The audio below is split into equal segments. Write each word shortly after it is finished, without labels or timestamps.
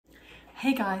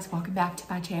Hey guys, welcome back to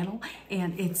my channel,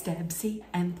 and it's Debsy,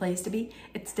 and place to be,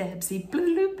 it's Debsy,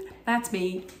 bloop, that's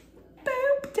me,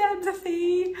 boop,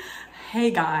 Debsy.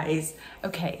 Hey guys,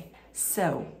 okay,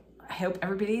 so I hope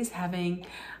everybody's having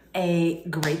a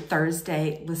great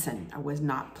Thursday. Listen, I was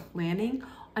not planning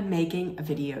on making a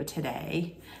video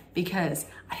today because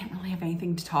I didn't really have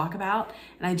anything to talk about,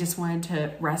 and I just wanted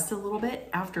to rest a little bit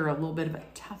after a little bit of a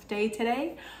tough day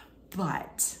today,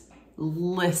 but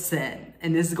listen,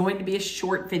 and this is going to be a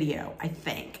short video, I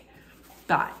think,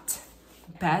 but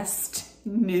best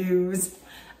news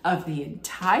of the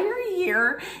entire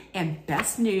year and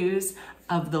best news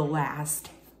of the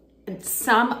last,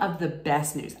 some of the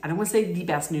best news. I don't want to say the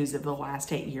best news of the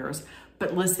last 8 years,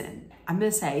 but listen, I'm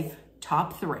going to say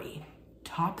top three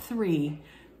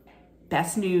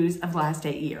best news of the last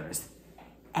 8 years.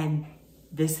 And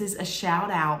this is a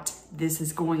shout out. This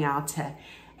is going out to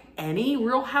any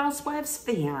Real Housewives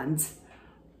fans,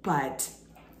 but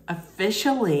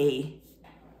officially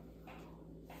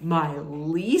my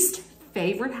least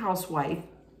favorite housewife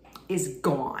is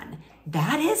gone.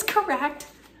 That is correct.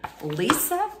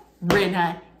 Lisa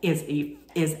Rinna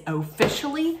is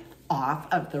officially off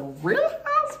of the Real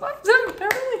Housewives of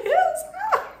Beverly Hills.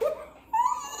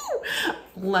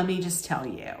 Let me just tell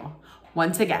you,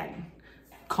 once again,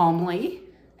 calmly,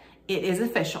 it is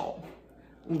official.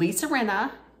 Lisa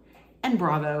Rinna and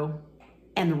Bravo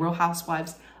and the Real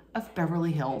Housewives of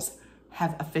Beverly Hills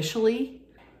have officially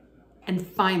and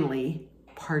finally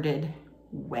parted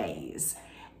ways.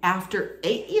 After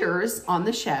 8 years on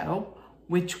the show,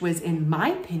 which was, in my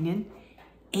opinion,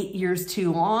 8 years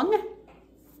too long,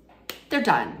 they're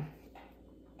done.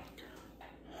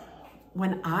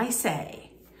 When I say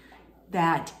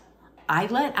that I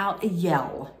let out a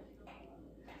yell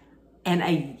and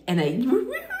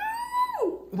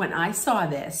when I saw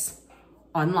this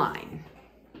online,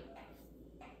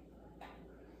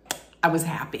 I was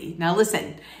happy. Now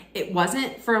listen, it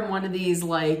wasn't from one of these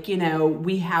like, you know,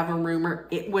 we have a rumor.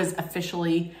 It was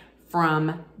officially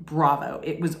from Bravo.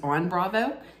 It was on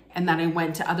Bravo, and then I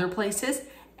went to other places,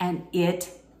 and it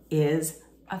is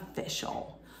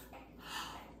official.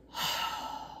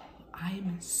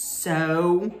 I'm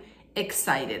so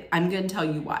excited. I'm going to tell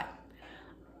you what.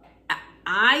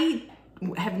 I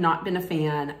have not been a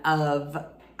fan of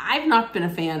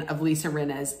Lisa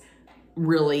Rinna's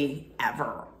really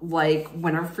ever. Like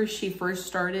whenever she first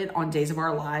started on Days of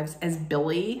Our Lives as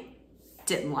Billy,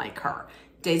 didn't like her.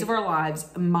 Days of Our Lives,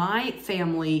 my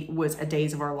family was a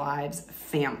Days of Our Lives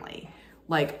family.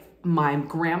 Like my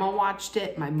grandma watched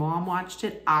it, my mom watched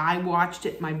it, I watched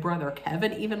it, my brother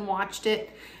Kevin even watched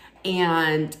it.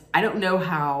 And I don't know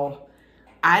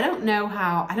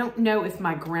if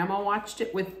my grandma watched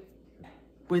it with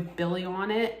Billy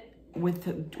on it, with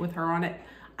her on it.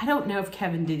 I don't know if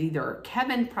Kevin did either.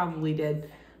 Kevin probably did,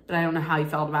 but I don't know how he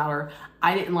felt about her.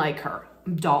 I didn't like her.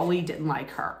 Dolly didn't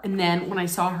like her. And then when I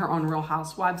saw her on Real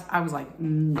Housewives, I was like,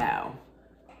 no,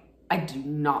 I do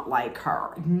not like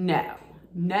her. No.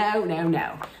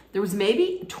 There was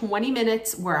maybe 20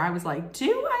 minutes where I was like,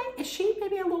 is she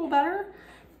maybe a little better?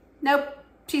 Nope,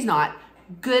 she's not.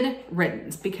 Good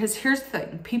riddance, because here's the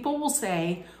thing. People will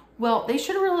say, well, they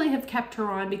should really have kept her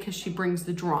on because she brings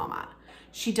the drama.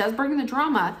 She does bring the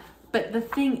drama, but the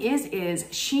thing is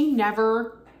she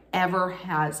never, ever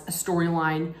has a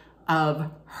storyline of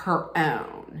her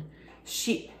own.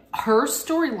 Her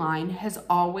storyline has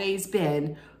always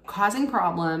been causing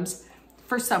problems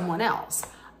for someone else.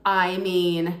 I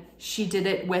mean, she did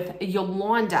it with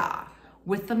Yolanda,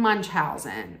 with the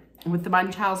Munchausen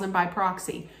by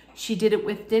proxy. She did it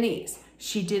with Denise.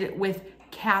 She did it with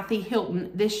Kathy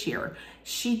Hilton this year.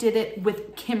 She did it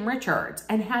with Kim Richards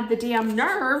and had the damn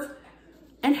nerve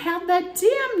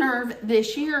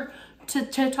this year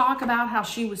to talk about how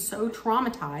she was so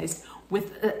traumatized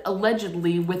with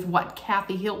allegedly with what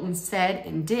Kathy Hilton said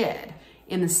and did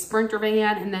in the Sprinter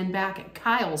van and then back at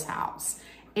Kyle's house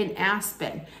in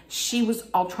Aspen. She was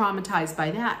all traumatized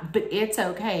by that, but it's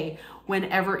okay.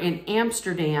 Whenever in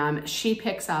Amsterdam, she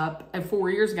picks up, 4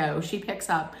 years ago, she picks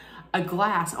up a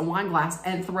wine glass,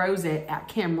 and throws it at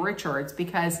Kim Richards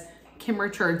because Kim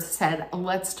Richards said,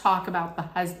 let's talk about the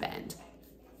husband.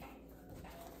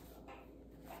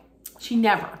 She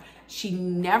would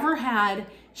never have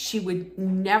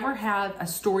a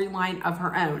storyline of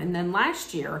her own. And then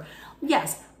last year,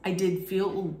 yes, I did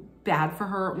feel bad for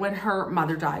her when her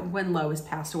mother died, when Lois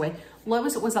passed away.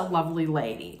 Lois was a lovely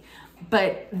lady,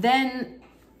 but then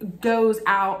goes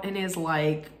out and is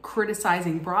like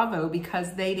criticizing Bravo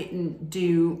because they didn't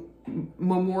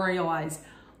memorialize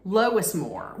Lois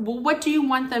more. Well, what do you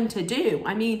want them to do?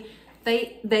 I mean,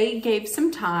 they gave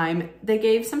some time. They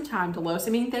gave some time to Lios. I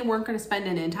mean, they weren't going to spend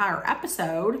an entire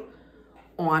episode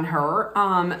on her.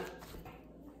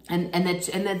 And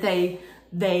that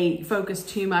they focused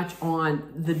too much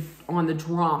on the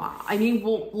drama. I mean,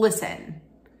 well, listen.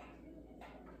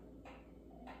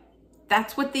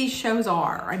 That's what these shows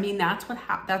are. I mean, that's what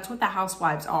the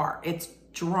Housewives are. It's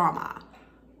drama.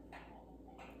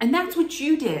 And that's what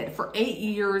you did for 8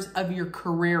 years of your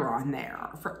career on there.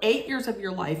 For 8 years of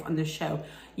your life on this show,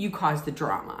 you caused the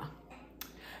drama.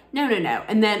 No.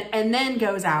 And then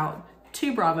goes out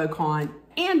to BravoCon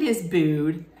and is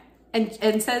booed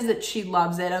and says that she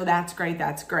loves it. Oh, that's great.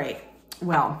 That's great.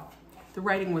 Well, the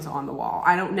writing was on the wall.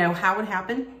 I don't know how it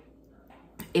happened.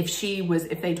 If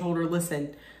they told her,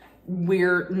 listen,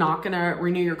 we're not going to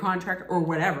renew your contract or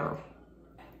whatever.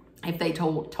 If they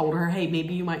told her, hey,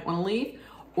 maybe you might want to leave,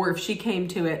 or if she came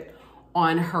to it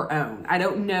on her own. I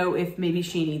don't know if maybe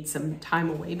she needs some time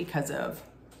away because of,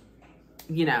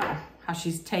 you know, how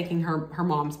she's taking her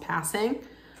mom's passing.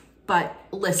 But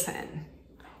listen,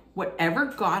 whatever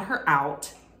got her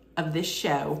out of this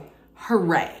show,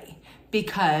 hooray.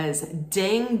 Because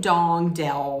ding dong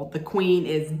Dell, the queen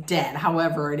is dead,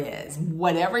 however it is.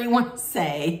 Whatever you want to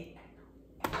say.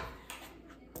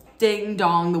 Ding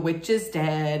dong, the witch is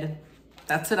dead.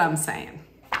 That's what I'm saying.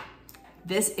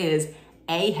 This is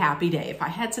a happy day. If I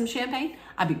had some champagne,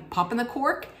 I'd be popping the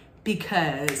cork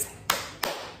because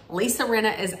Lisa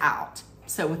Rinna is out.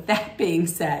 So with that being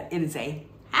said, it is a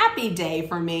happy day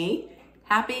for me.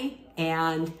 Happy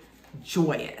and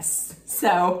joyous.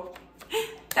 So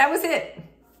that was it.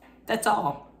 That's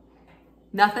all.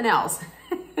 Nothing else.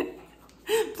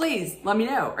 Please let me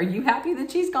know. Are you happy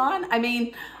that she's gone? I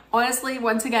mean, honestly,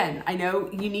 once again, I know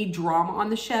you need drama on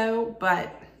the show,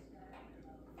 but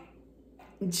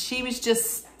she was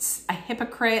just a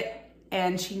hypocrite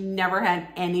and she never had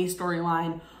any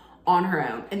storyline on her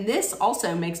own. And this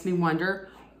also makes me wonder,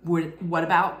 what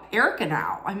about Erica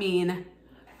now? I mean,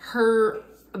 her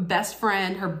best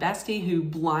friend, her bestie who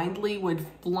blindly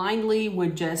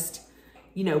would just,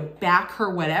 you know, back her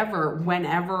whatever,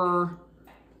 whenever,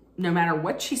 no matter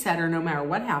what she said or no matter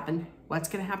what happened. What's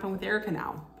going to happen with Erica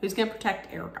now? Who's going to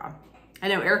protect Erica? I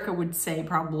know Erica would say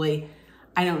probably,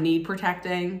 I don't need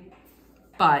protecting,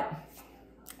 but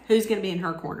who's going to be in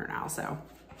her corner now? So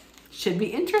should be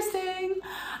interesting.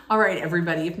 All right,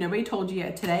 everybody, if nobody told you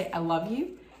yet today, I love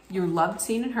you. You're loved,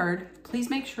 seen, and heard. Please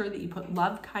make sure that you put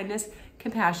love, kindness,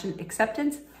 compassion,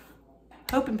 acceptance,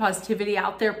 hope, and positivity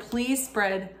out there. Please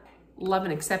spread love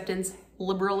and acceptance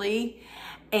liberally.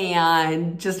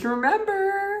 And just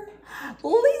remember,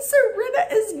 Lisa Rinna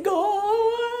is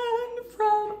gone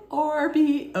from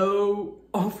RHOBH.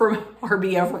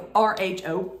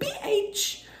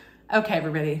 Okay,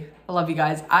 everybody. I love you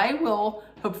guys. I will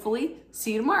hopefully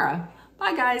see you tomorrow.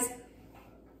 Bye, guys.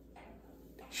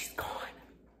 She's gone.